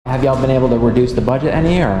Have y'all been able to reduce the budget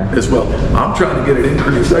any, or? As well. I'm trying to get it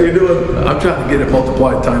increased. How you doing? I'm trying to get it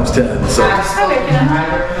multiplied times 10. So.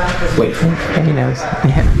 Wait, he knows.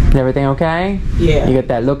 Yeah. Is everything okay? Yeah. You got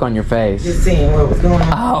that look on your face. Just seeing what was going on.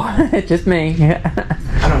 Oh, it's just me.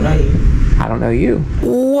 I don't know you. I don't know you.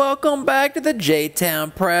 Welcome back to the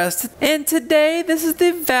JTown Press, and today this is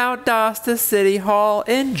the Valdosta City Hall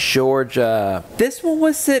in Georgia. This one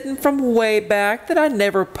was sitting from way back that I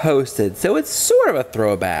never posted, so it's sort of a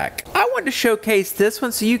throwback. I wanted to showcase this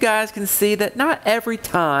one so you guys can see that not every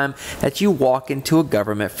time that you walk into a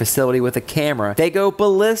government facility with a camera, they go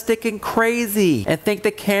ballistic and crazy and think the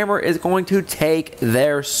camera is going to take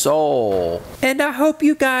their soul. And I hope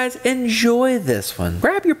you guys enjoy this one.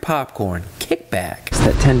 Grab your popcorn. Kick back. It's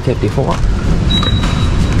that 1054.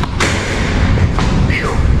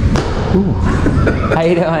 Ooh. How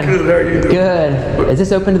you doing? Good, how are you doing? Good. Is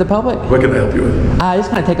this open to the public? What can I help you with? I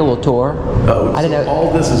just want to take a little tour. Oh, I didn't know.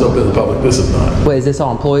 All this is open to the public. This is not. Wait, is this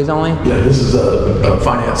all employees only? Yeah, this is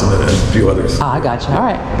finance and a few others. Ah, I got you. All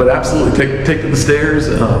right. But absolutely, take to the stairs.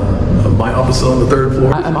 My office is on the 3rd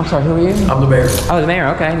floor. I'm sorry, who are you? I'm the mayor. Oh, the mayor.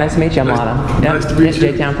 Okay, nice to meet you. I'm Lana. Nice to meet you.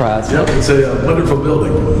 JTown Press. Yep, it's a wonderful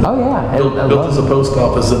building. Oh yeah. Built as a post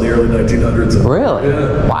office in the early 1900s. Really?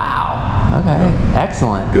 Yeah. Wow. Okay.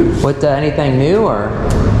 Excellent. Good. What? Anything new or?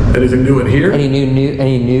 Anything new in here? Any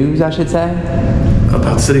news, I should say?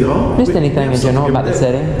 About City Hall? Just anything in general about the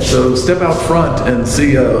city. So step out front and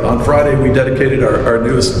see, on Friday we dedicated our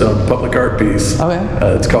newest public art piece. Okay.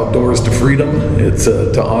 It's called Doors to Freedom. It's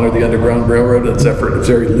to honor the Underground Railroad. It's a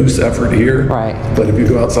very loose effort here. Right. But if you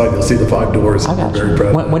go outside, you'll see the 5 doors. I got We're you.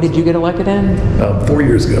 very proud. When did you get elected in? 4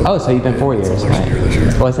 years ago. Oh, so you've been 4 years. It's an election year this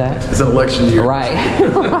year. What's that? It's an election year. Right.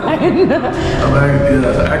 I'm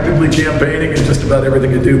actively campaigning in just about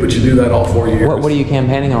everything you do, but you do that all 4 years. What are you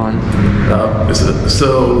campaigning on?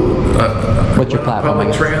 What's your platform?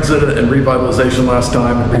 Public transit and revitalization last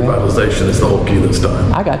time, and revitalization is the whole key this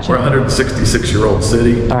time. I got you. We're a 166-year-old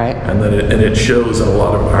city. All right. And then it shows in a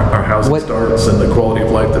lot of our housing starts and the quality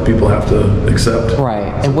of life that people have to accept.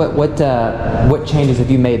 Right. And what changes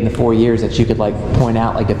have you made in the 4 years that you could point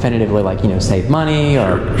out definitively, save money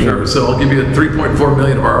or? Sure. So I'll give you $3.4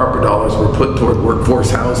 million of our ARPA dollars were put toward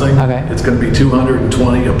workforce housing. Okay. It's going to be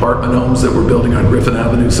 220 apartment homes that we're building on Griffin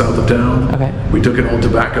Avenue south of town. Okay. We took an old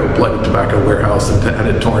blighted tobacco warehouse and had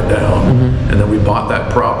it torn down, and then we bought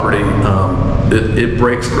that property. It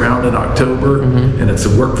breaks ground in October, and it's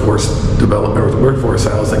a workforce development with workforce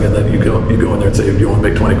housing, and then you go in there and say, if you want to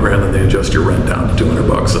make 20 grand, then they adjust your rent down to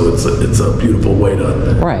 $200. So it's a beautiful way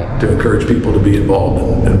to encourage people to be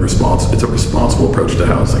involved and responsible. It's a responsible approach to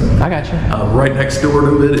housing. I got you. Right next door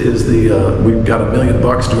to it is we've got $1 million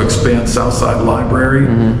to expand Southside Library,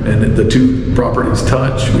 and the 2 properties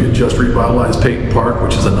touch. We had just revitalized Peyton Park,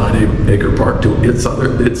 which is a 9-acre park, to its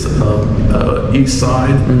east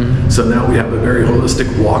side. So now we have a very holistic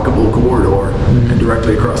walkable corridor, and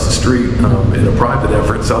directly across the street, in a private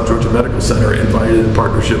effort, South Georgia Medical Center invited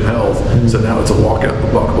Partnership Health. So now it's a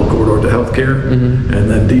walkable corridor to healthcare. And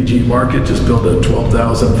then DG Market just built a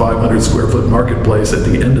 12,500 square foot marketplace at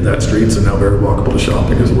the end of that street, so now very walkable to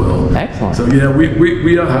shopping as well. Excellent. So yeah,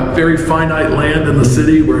 we have very finite land in the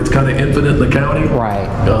city where it's kind of infinite in the county. Right.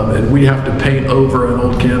 And we have to paint over an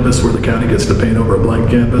old canvas where the county gets to paint over a blank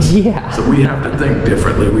canvas. Yeah. So we have to think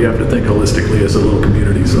differently. We have to think holistically as a little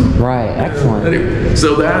community. So. Right. Excellent. Anyway,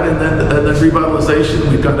 so that and then revitalization.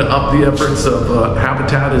 We've got to up the efforts of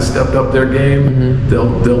Habitat has stepped up their game.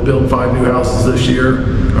 They'll build 5 new houses this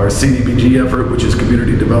year. Our CDBG effort, which is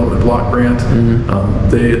Community Development Block Grant,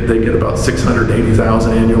 they get about $680,000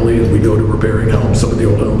 annually, and we go to repairing homes, some of the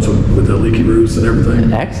old homes with the leaky roofs and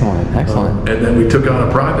everything. Excellent. Excellent. And then we took on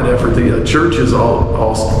a private effort. The churches all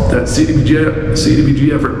that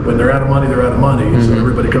CDBG effort. When they're out of money, they're out of money. So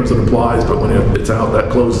everybody comes and applies, but when it's out, that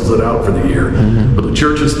closes it out for the year. But the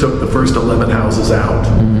churches took the first 11 houses out.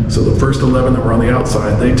 So the first 11 that were on the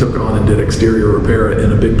outside, they took on and did exterior repair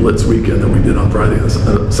in a big blitz weekend that we did on Friday and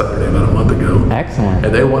Saturday about a month ago. Excellent.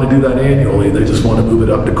 And they want to do that annually. They just want to move it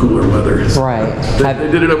up to cooler weather. Right.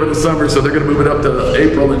 They did it over the summer, so they're going to move it up to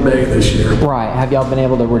April and May this year. Right. Have y'all been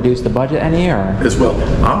able to reduce the budget any, or? As well.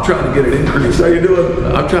 I'm trying to get it increased. How you doing?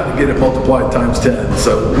 I'm trying to get it multiplied times 10.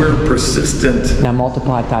 So we're persistent. Now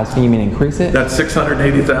multiplied times 10, you mean increase it? That's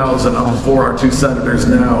 $680,000. I'm before our 2 senators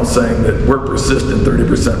now saying that we're persistent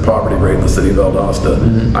 30% poverty rate in the city of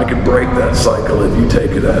Valdosta. I could break that cycle if you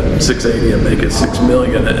take it at 680 and make it 6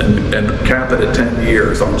 million and cap it at to 10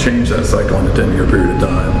 years. I'll change that cycle in a 10-year period of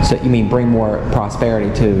time. So you mean bring more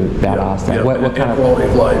prosperity to Valdosta? Yeah, What kind of quality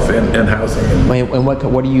of life and housing. And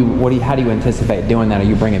what do you how do you anticipate doing that? Are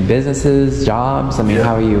you bringing businesses, jobs? I mean,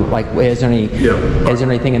 how are you like? Is there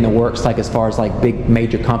anything in the works, like as far as like big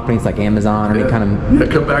major companies like Amazon or any kind of? Yeah,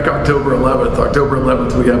 come back October 11th. October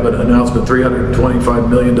 11th, we have an announcement: $325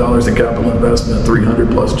 million in capital investment,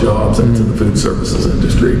 300+ jobs into the food services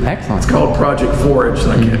industry. Excellent. It's called Project Forage,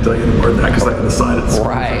 and I can't tell you any more than that because I haven't signed it.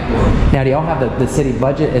 Right. Now, do y'all have the city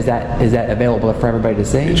budget? Is that available for everybody to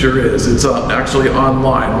see? It sure is. It's actually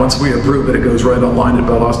online. Once we approve it, it goes right online at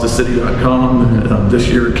valdostacity.com. This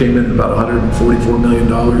year it came in at about $144 million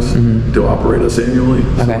to operate us annually.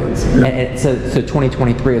 Okay. So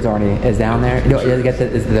 2023 is down there.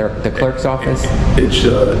 Is there the clerk's office? It's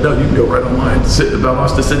no, you can go right online.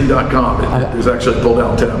 Valdostacity.com. There's actually a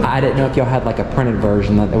pull-down tab. I didn't know if y'all had like a printed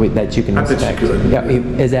version that you can inspect. I bet you could. Yeah.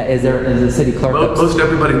 Is the city clerk? Most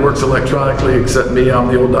everybody works electronically except me. I'm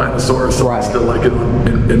the old dinosaur, so I still like it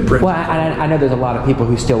in print. Well, I know there's a lot of people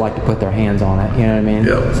who still like to put their hands on it. You know what I mean?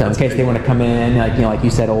 Yeah. So in case they want to come in, like you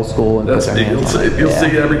said, old school, and put their hands on it. You'll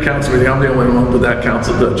see every council meeting. I'm the only one with that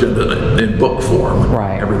council agenda in book form.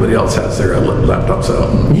 Right. Everybody else has their laptops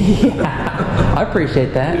out. Yeah. I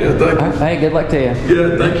appreciate that. Yeah, thank you. Hey, good luck to you.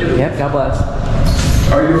 Yeah, thank you. Yep. God bless.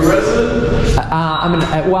 Are you a resident? I'm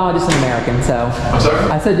just an American, so. I'm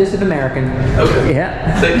sorry? I said just an American. Okay.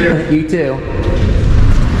 Yeah. Take care. You too.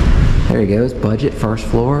 There he goes. Budget, first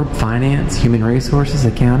floor, finance, human resources,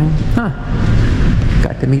 accounting. Huh.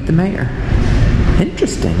 Got to meet the mayor.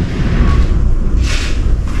 Interesting.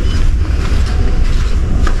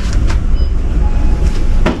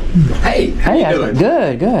 Hey, how you doing?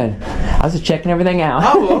 Good. I was just checking everything out.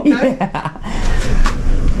 Oh, okay. Yeah.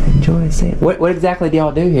 Enjoy it. What exactly do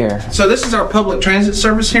y'all do here? So this is our public transit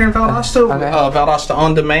service here in Valdosta. Valdosta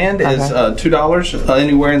On Demand is $2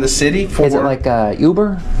 anywhere in the city. Is it like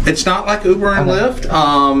Uber? It's not like Uber and Lyft.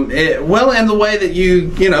 Well, in the way that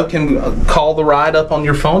you can call the ride up on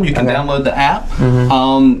your phone, you can download the app.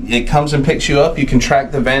 It comes and picks you up. You can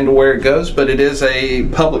track the van to where it goes, but it is a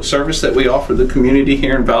public service that we offer the community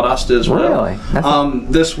here in Valdosta as well. Really?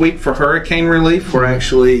 This week for hurricane relief, we're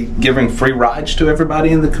actually giving free rides to everybody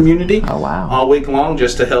in the community. Oh, wow. All week long,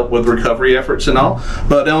 just to help with recovery efforts and all.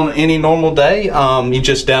 But on any normal day, you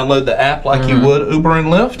just download the app like you would Uber and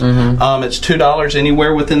Lyft. It's $2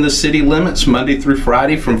 anywhere within the city limits, Monday through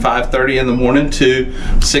Friday from 5:30 in the morning to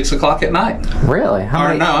 6 o'clock at night. Really?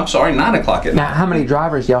 I'm sorry, 9 o'clock at night. Now, how many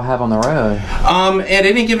drivers y'all have on the road? At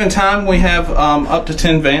any given time, we have up to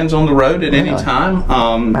 10 vans on the road at any time.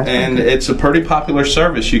 And it's a pretty popular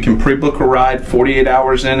service. You can pre-book a ride 48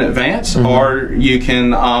 hours in advance, or you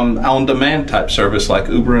can on-demand type service like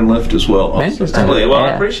Uber and Lyft as well. Interesting. Well, I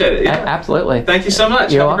appreciate it. Yeah. Absolutely. Thank you so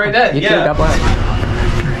much. You're Have welcome. a great day. You too. God bless.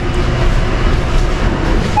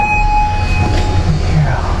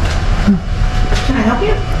 Can I help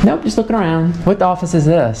you? Nope, just looking around. What office is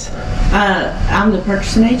this? I'm the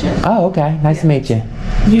purchasing agent. Oh, okay. Nice to meet you.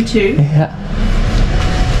 You too. Yeah.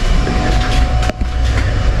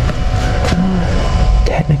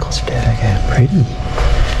 Technical certificate. Pretty.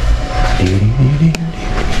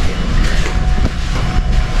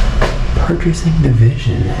 Purchasing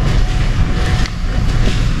division.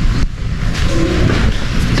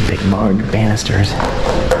 These big mug banisters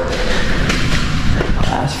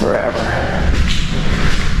last forever.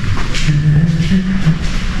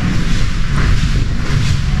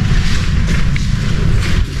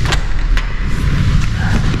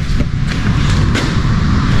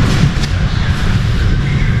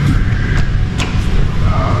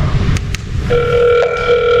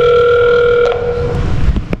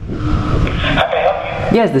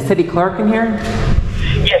 Yeah, is the city clerk in here?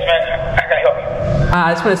 Yes, man. How can I help you?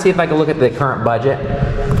 I just want to see if I can look at the current budget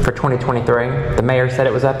for 2023. The mayor said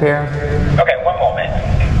it was up here. Okay, one moment.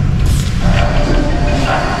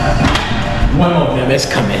 One moment, let's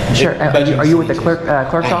come in. Sure. Are you with the clerk's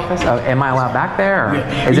office? Oh, am I allowed back there?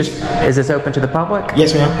 Or is this open to the public?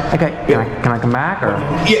 Yes, ma'am. Okay. Can I come back? Or?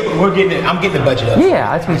 Yeah, but I'm getting the budget up.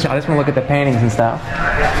 Yeah, I just want to look at the paintings and stuff.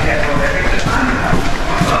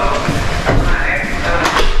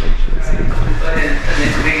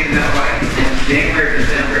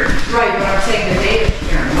 Right, but I'm saying the date of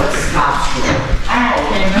here, what's possible? Oh,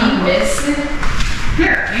 can he miss it?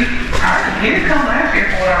 Here, you didn't come last year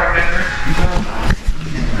from what I remember.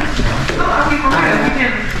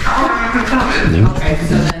 I remember coming. Okay,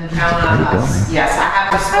 so then count on us. Yes, I have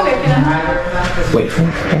to spoken. Wait,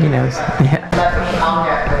 he knows. Yeah. I'll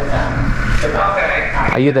get with them. Okay.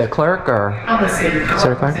 Are you the clerk or? I'm the city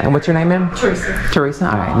clerk. And what's your name, ma'am? Teresa.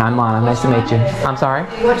 Teresa? All right. And I'm Lana. Nice to meet you. I'm sorry?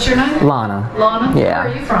 What's your name? Lana. Lana? Yeah.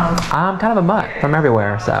 Where are you from? I'm kind of a mutt from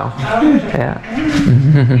everywhere, so. Yeah.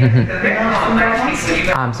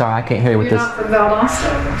 I'm sorry, I can't hear you with You're this. not from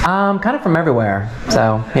Valdosta? Kind of from everywhere,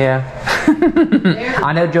 so yeah.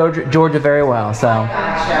 I know Georgia very well, so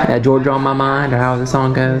yeah, Georgia on my mind, or how the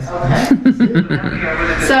song goes.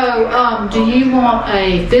 So, do you want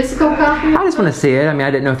a physical copy? I just want to see it. I mean,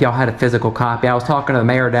 I didn't know if y'all had a physical copy. I was talking to the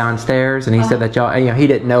mayor downstairs, and he said that y'all, he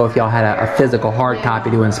didn't know if y'all had a physical hard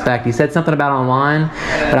copy to inspect. He said something about online,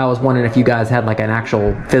 but I was wondering if you guys had like an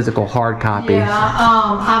actual physical hard copy. Yeah,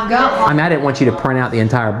 I've got one. I mean, I didn't want you to print out the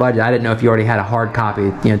entire budget. I didn't know if you already had a hard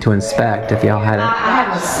copy, to inspect, if y'all had it. I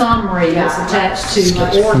have a summary that's attached to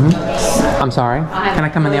the ordinance. I'm sorry. Can I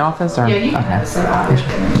come in the office? Or? Yeah, you can have a summary.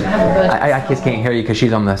 I just can't hear you because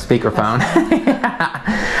she's on the speakerphone.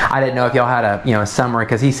 I didn't know if y'all had a summary,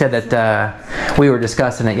 because he said that we were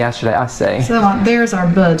discussing it yesterday. I see. So there's our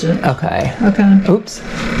budget. Okay. Okay. Oops.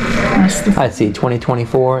 I see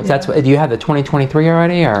 2024. Yeah. Do you have the 2023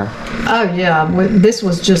 already, or? Oh yeah, this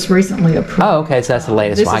was just recently approved. Oh, okay. So that's the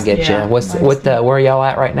latest one. I get you. Where are y'all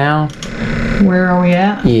at right now? Where are we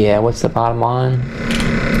at? Yeah. What's the bottom line?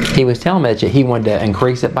 He was telling me that he wanted to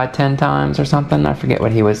increase it by 10 times or something. I forget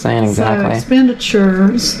what he was saying exactly. So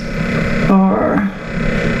expenditures are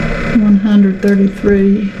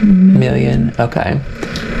 133 million. Okay.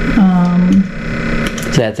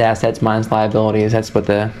 So that's assets minus liabilities. That's what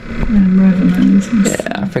the. And revenues.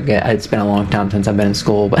 Yeah, I forget. It's been a long time since I've been in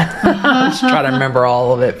school, but I'm just trying to remember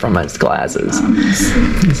all of it from my classes.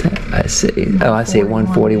 I see. Oh, I see.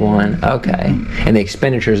 141. Okay. And the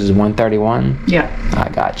expenditures is 131. Yeah. I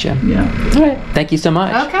got you. Yeah. All right. Thank you so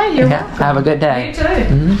much. Okay, you're welcome. Have a good day. You too.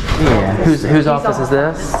 Yeah. Whose office is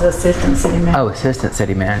this? It's the assistant city manager. Oh, assistant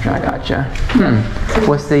city manager. I got you.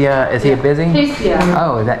 What's the? Is he busy? Yeah.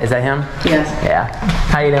 Oh, is that him? Yes. Yeah.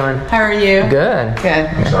 How you doing? How are you? Good. Good.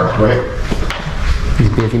 He's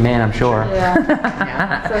a busy man, I'm sure. Yeah.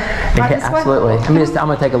 Yeah, absolutely. I'm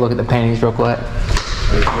gonna take a look at the paintings real quick.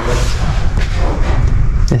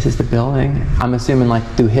 This is the building. I'm assuming like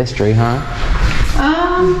through history, huh?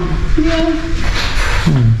 Yeah.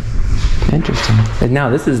 Interesting. But no,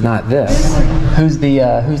 this is not this. Who's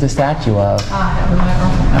the statue of?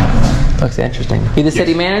 Looks interesting. You the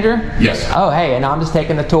city manager? Yes. Oh, hey, and I'm just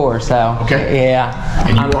taking the tour, so. Okay. Yeah.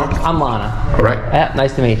 And you are? I'm Lana. All right. Yeah,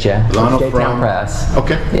 nice to meet you. Lana JTown from? Press.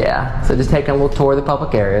 Okay. Yeah. So just taking a little tour of the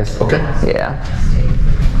public areas. Okay. Yeah.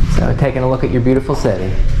 So taking a look at your beautiful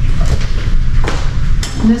city.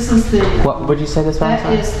 This is the. What would you say this was?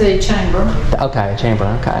 That is the chamber. Okay, chamber.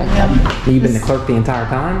 Okay. Yeah. You've been the clerk the entire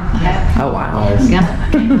time? I have. Oh wow. I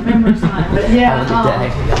can't remember his name, but yeah. Have a good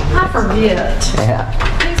day. I forget. Yeah.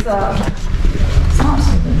 He's starts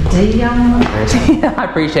with a D on it. I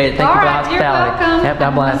appreciate it. Thank you for the hospitality. You're welcome. Yep,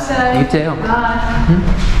 God bless. You too.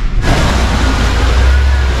 Bye.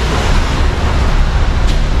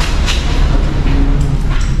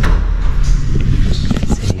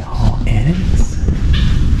 City Hall Annex.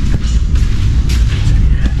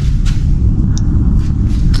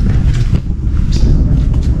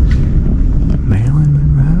 Marilyn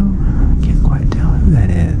Monroe? Can't quite tell who that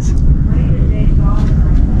is.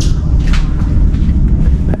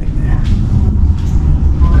 Back there.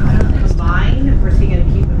 Combined, or is he going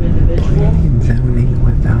to keep them individual? Zoning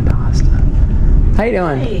with Valdosta. How you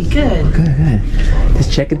doing? Hey, good. Good, good.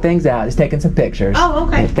 Just checking things out. Just taking some pictures. Oh,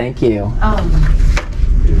 okay. Hey, thank you.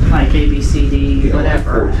 Like A, B, C, D,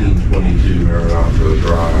 whatever. 1422 Maranatha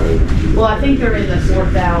Drive. Well, I think they're in the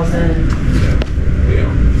 4,000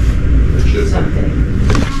 Yeah. It should be. something.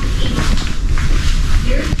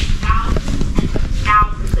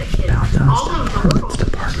 Permits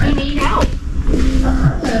department. need help.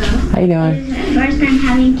 How you doing? First time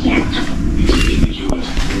having cats.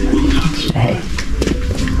 Hey.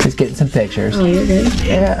 Just getting some pictures. Oh, you're good.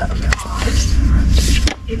 Yeah.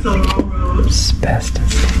 It's a long road.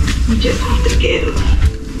 Asbestos. You just have to give.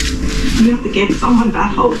 You have to give someone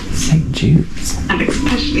that hope. St. Jude's. And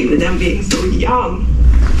especially with them being so young.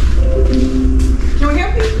 Can we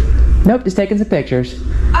help you? Nope, just taking some pictures.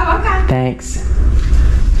 Oh, okay. Thanks.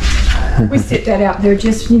 We sit that out there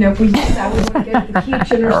just, if we decide we want to go to the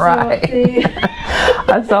kitchen or Right. something.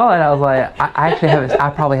 I saw it. I was like,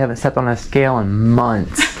 I probably haven't stepped on a scale in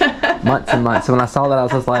months. Months and months. So when I saw that, I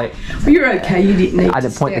was just like, Well, you're okay. You didn't need I to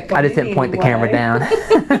just didn't step point the on it camera anyway. down.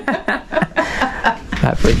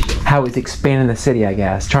 I appreciate how he's expanding the city, I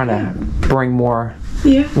guess. Trying to bring more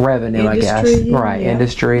revenue, I guess. Right,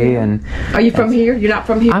 industry and. Are you from here? You're not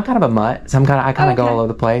from here? I'm kind of a mutt, so I kind of go all over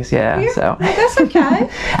the place. So. That's okay.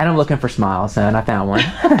 And I'm looking for smiles, and I found one.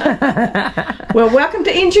 Well, welcome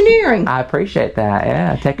to engineering. I appreciate that.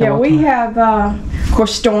 Yeah, we have, of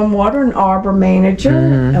course, stormwater and arbor manager,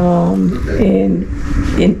 and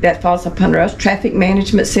that falls up under us. Traffic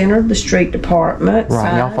management center, the street department.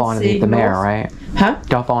 Right, y'all fall underneath the mayor, right? Huh?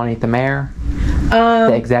 Y'all fall underneath the mayor.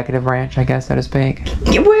 The executive branch, I guess, so to speak.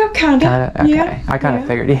 Well, kind of. Okay. Yeah. I kind of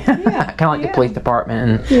figured. Kind of like the police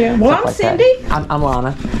department. And Well, I'm like Cindy. I'm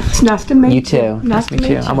Lana. It's nice to meet you. You too. Nice to meet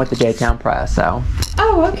you. I'm with the JTown Press, so.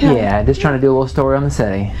 Oh, okay. Yeah, just trying to do a little story on the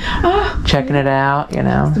city. Checking it out,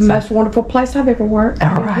 It's the most wonderful place I've ever worked.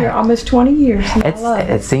 I've been here almost 20 years.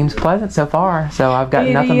 It seems pleasant so far, so I've got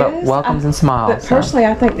nothing but welcomes and smiles. But personally,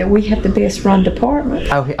 I think that we have the best run department.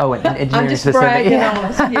 Oh, and engineering I'm just specific. bragging on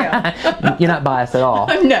us. Yeah. You're not biased at all.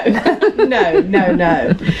 No.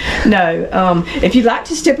 If you'd like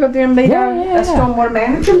to step up there and meet our stormwater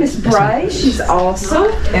manager, Miss Bray, she's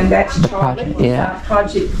awesome, and that's Charlie, our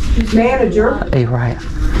project manager. Hey, right.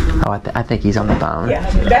 Oh, I think he's on the phone. Yeah,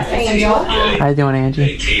 that's Angela. How you doing,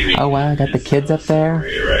 Angie? Oh wow, I got the kids up there.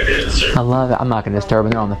 I love it. I'm not gonna disturb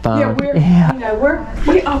them. They're on the phone.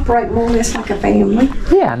 We operate more or less like a family.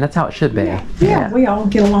 Yeah, and that's how it should be. Yeah, we all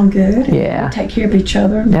get along good. Yeah, we take care of each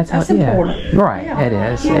other. That's important. Right, it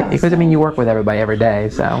is. Because I mean, you work with everybody every day,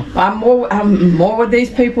 so. I'm more with these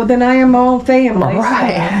people than I am my own family.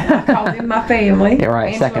 Right. So I call them my family. Yeah,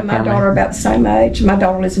 right. Angela Second and my family. daughter are about the same age. My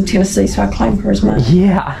daughter lives in Tennessee, so I claim her as mine.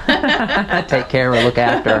 Yeah. Take care of, look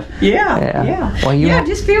after. Yeah. Well,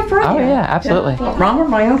 just feel free. Oh yeah, absolutely. Wrong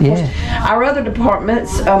around. Yeah. Our other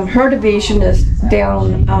departments, her division is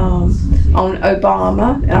down on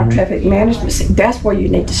Obama, and our traffic management. That's where you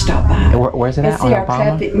need to stop by. Where's it at? It's On our Obama?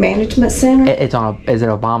 traffic management center. It's on. Is it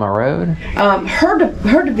Obama Road?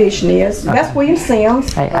 Her division is. Okay. That's William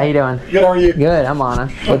Sims. Hey, how you doing? Good. How are you? Good. I'm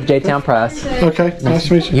Lana with the JTown Press. Okay. Nice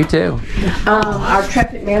to meet you. You too. Our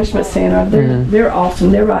traffic management center. They're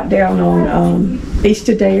awesome. They're right down on East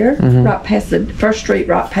Adair, right past the First Street,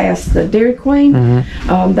 right past the Dairy Queen.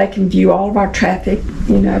 They can view all of our traffic.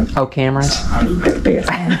 Oh, cameras. Best.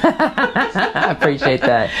 I appreciate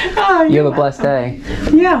that. You have a blessed day.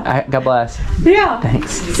 Yeah. God bless. Yeah.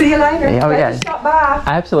 Thanks. See you later. Oh yeah. Stop by.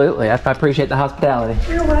 Absolutely. I appreciate the hospitality.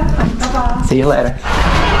 You're welcome. Bye-bye. See you later.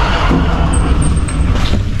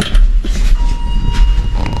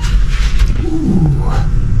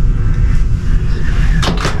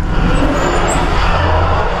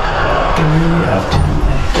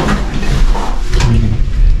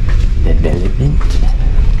 Development.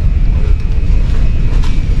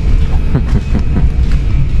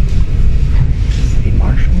 City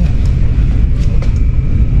Marshal.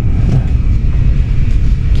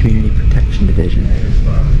 Community Protection Division.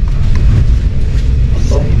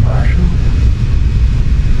 City Marshal.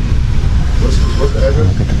 What's the address?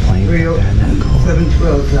 Look at the plane.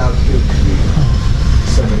 712 South Street.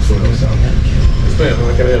 712 South. Yes, ma'am.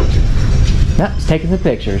 How can I help you? Yep, it's taking some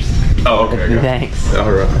pictures. Oh, okay. Thanks.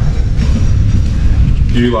 All right.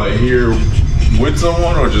 You like here with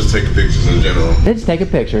someone or just taking pictures in general? They're just taking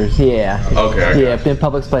pictures, yeah. Okay. Yeah, in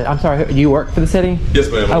public space. I'm sorry, do you work for the city? Yes,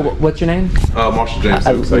 ma'am. Oh, what's your name? Marshall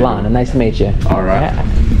James. Lana, nice to meet you. All right.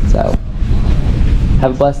 Yeah. So,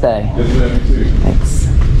 have a blessed day. Yes, ma'am. You too. Thanks.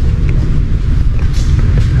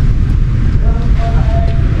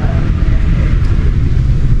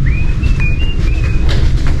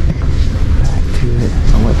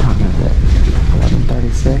 What time is it?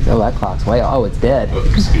 11:36. Oh, that clock's way. Oh, it's dead.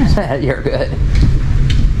 You're good.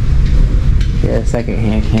 Yeah, the second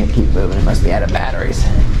hand can't keep moving. It must be out of batteries.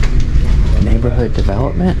 Neighborhood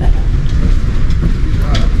development.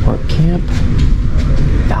 Work camp.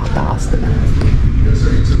 Valdosta.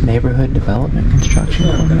 Neighborhood development construction.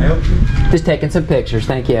 Just taking some pictures.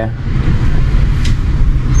 Thank you.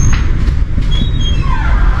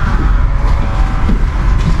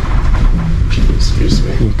 Excuse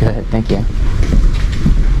me. You're good, thank you.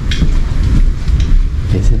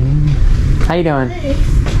 Visiting. How you doing? Hey.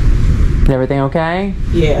 Is everything okay?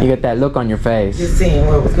 Yeah. You got that look on your face. Just seeing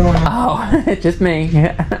what was going on. Oh, it's just me.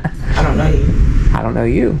 I don't know you. I don't know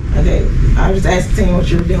you. Okay. I was just asking what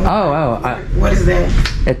you were doing. What is that?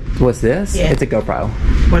 What's this? Yeah. It's a GoPro.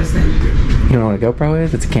 What is that? You know what a GoPro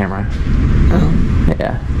is? It's a camera. Oh.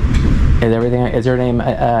 Yeah. Is her name,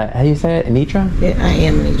 how do you say it? Anitra? Yeah, I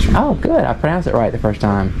am Anitra. Oh, good. I pronounced it right the first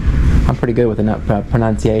time. I'm pretty good with the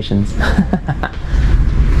pronunciations.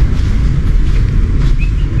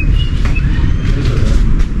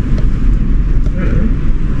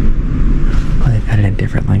 Well, they've got it in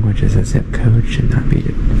different languages. A zip code should not be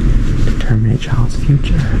determine a child's future.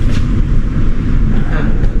 future.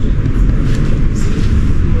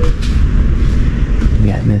 We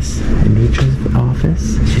got Miss Anutra's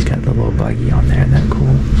office. She's got the little buggy on there. Isn't that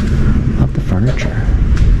cool? Love the furniture.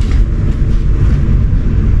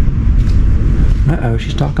 Uh-oh,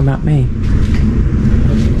 she's talking about me.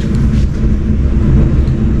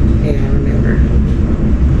 Yeah, I remember.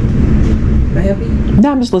 Can I help you?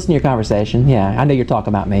 No, I'm just listening to your conversation. Yeah, I know you're talking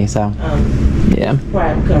about me, so. Yeah.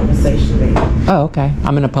 Private conversation, maybe. Oh, okay.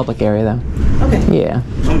 I'm in a public area, though. Okay. Yeah.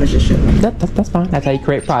 I'm gonna just show you. That's fine. That's how you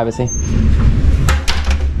create privacy.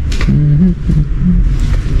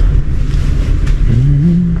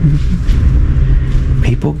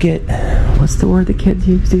 People get, what's the word that kids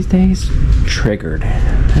use these days? Triggered.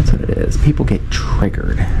 That's what it is. People get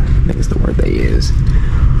triggered, I think is the word they use.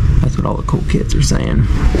 That's what all the cool kids are saying.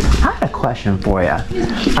 I had a question for you.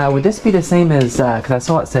 Would this be the same as, because I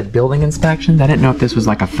saw it said building inspections. I didn't know if this was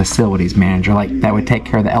like a facilities manager, like that would take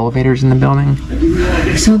care of the elevators in the building.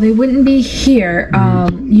 So they wouldn't be here.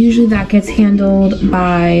 Usually that gets handled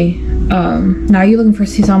by, now you're looking for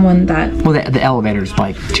someone that... Well, the elevator's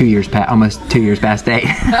like 2 years past, almost 2 years past date.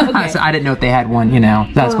 Okay. So I didn't know if they had one, you know.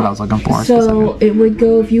 That's what I was looking for. So it would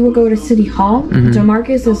go, if you would go to City Hall,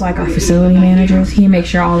 DeMarcus is like our facility managers. He makes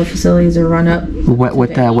sure all the facilities are run up.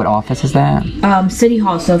 What office is that? City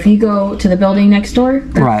Hall. So if you go to the building next door,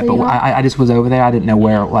 right? But I just was over there. I didn't know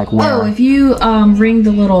where. Oh, if you ring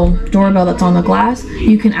the little doorbell that's on the glass,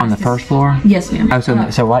 you can ask on the first floor. Yes, ma'am. Oh,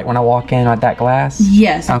 so right when I walk in at that glass.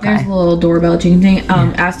 Yes. Okay. There's a little doorbell that you can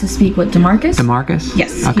ask to speak with DeMarcus. DeMarcus.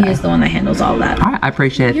 Yes, okay. He is the one that handles all that. All right, I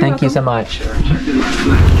appreciate it. You're Thank welcome. you so much.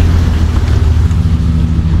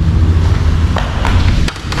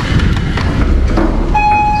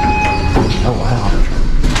 Oh wow.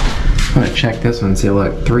 I'm gonna check this one and see,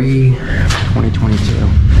 look, 3/2022.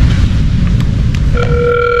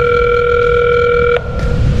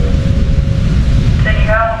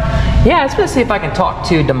 Yeah, I was gonna see if I can talk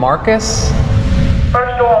to DeMarcus.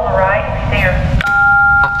 First door on the right, he's here.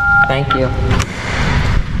 Thank you.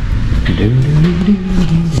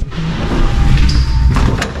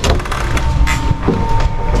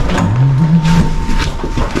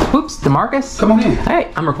 Oops, DeMarcus? Come on in.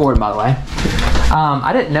 Hey, I'm recording, by the way.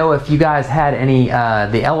 I didn't know if you guys had any,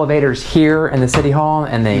 the elevators here in the City Hall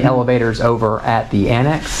and the elevators over at the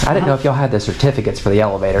Annex. I didn't know if y'all had the certificates for the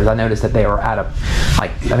elevators. I noticed that they were out of,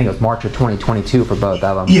 like, I think it was March of 2022 for both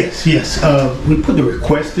of them. Yes. We put the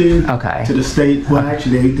request in to the state. Well,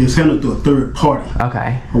 actually, they sent it to a third party.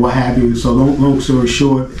 Okay. Or what have you. So long story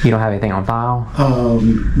short. You don't have anything on file?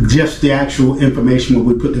 Just the actual information when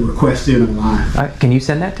we put the request in online. Can you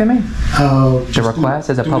send that to me? The request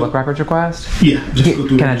is a public records request? Yeah. Just go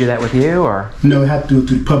through Can I do that with you, or? No, I have to do it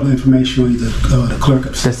through public information or either the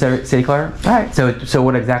clerk. The city clerk? All right. So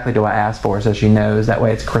what exactly do I ask for so she knows? That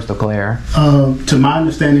way it's crystal clear. To my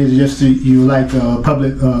understanding, is just you like a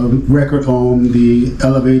public record on the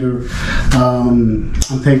elevator. I'm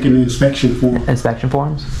thinking inspection form. Inspection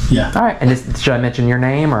forms? Yeah. All right. And should I mention your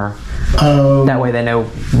name, or that way they know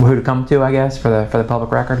who to come to? I guess for the public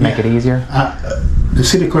record, make it easier. The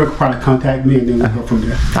city clerk will probably contact me, and then we'll go from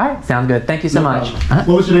there. All right. Sounds good. Thank you so much. What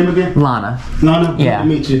was your name again? Lana. Lana. Yeah.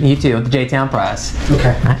 Nice to meet you. You too. With the JTown Press.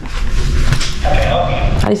 Okay. Right.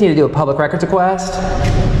 I just need to do a public records request. Say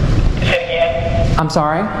it again. I'm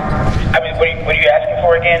sorry? I mean, what are you asking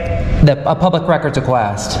for again? A public records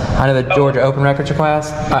request. I know the Georgia Open Records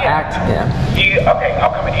Request Act. Yeah. Okay,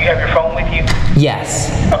 I'll come in. Do you have your phone with you? Yes.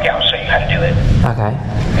 Okay, I'll show you how to do it. Okay.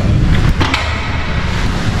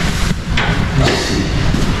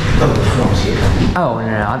 Oh,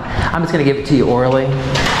 no. I'm just going to give it to you orally.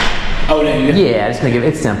 Oh, no, yeah, I'm just going to give it.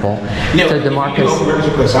 It's simple. No, so DeMarcus.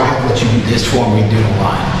 Request, I'll have to let you do this form and do it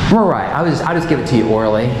online. Well, right. I'll just give it to you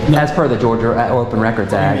orally. As per the Georgia Open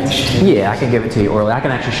Records Act. Yeah, I can give it to you orally. I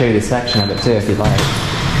can actually show you the section of it too if you'd like.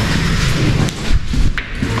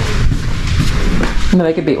 No,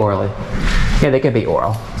 they could be orally. Yeah, they could be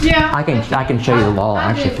oral. Yeah. I can show you the law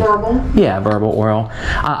actually. Verbal. Yeah, verbal, oral.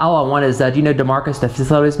 All I want is, do you know DeMarcus, the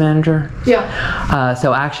facilities manager? Yeah.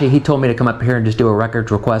 So actually, he told me to come up here and just do a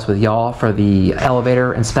records request with y'all for the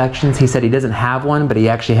elevator inspections. He said he doesn't have one, but he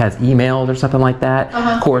actually has emails or something like that,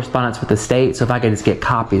 correspondence with the state. So if I could just get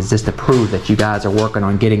copies just to prove that you guys are working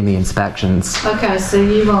on getting the inspections. Okay, so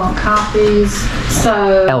you want copies.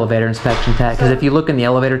 So elevator inspection tag, because if you look in the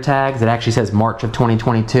elevator tags, it actually says March of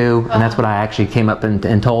 2022, and that's what I actually actually came up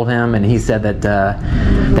and told him, and he said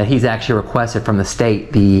that he's actually requested from the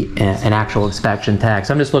state an actual inspection tag.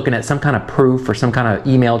 So I'm just looking at some kind of proof or some kind of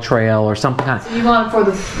email trail or something kind of. So you want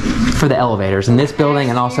it for the elevators in this building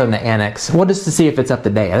and also in the annex. Well, just to see if it's up to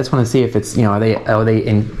date. I just want to see if it's, are they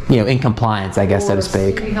in in compliance, I guess, so to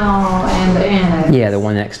speak. City Hall and the annex. Yeah, the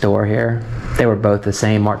one next door here. They were both the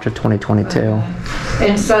same, March of 2022. Okay.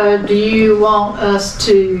 And so, do you want us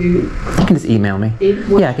to? You can just email me.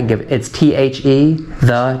 Yeah, I can give it. It's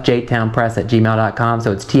JTownpress@gmail.com.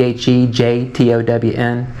 So it's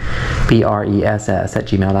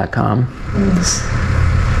THEJTOWNPRESS@gmail.com.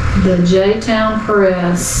 The JTown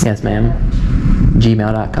Press. Yes, ma'am.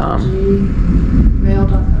 Gmail.com.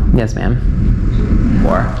 Gmail.com. Yes, ma'am.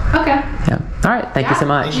 Or. Okay. Yeah. All right. Thank you so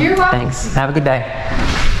much. You're welcome. Thanks. Have a good day.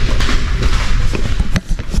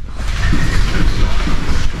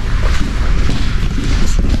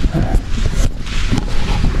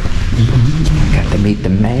 Got to meet the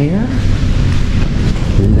mayor.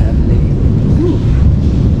 Lovely. Ooh.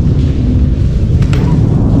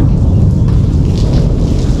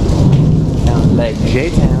 Sounds like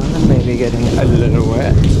JTown, maybe getting a little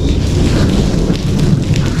wet.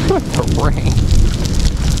 What the rain?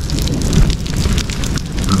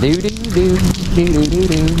 Do do do do do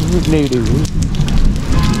do do do.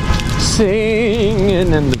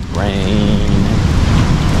 Singing in the rain.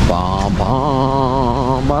 Bum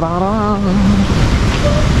bum ba da da.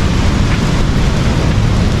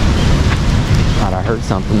 Thought I heard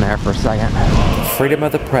something there for a second. Freedom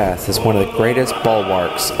of the press is one of the greatest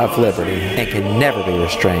bulwarks of liberty and can never be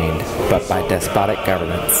restrained but by despotic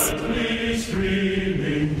governments.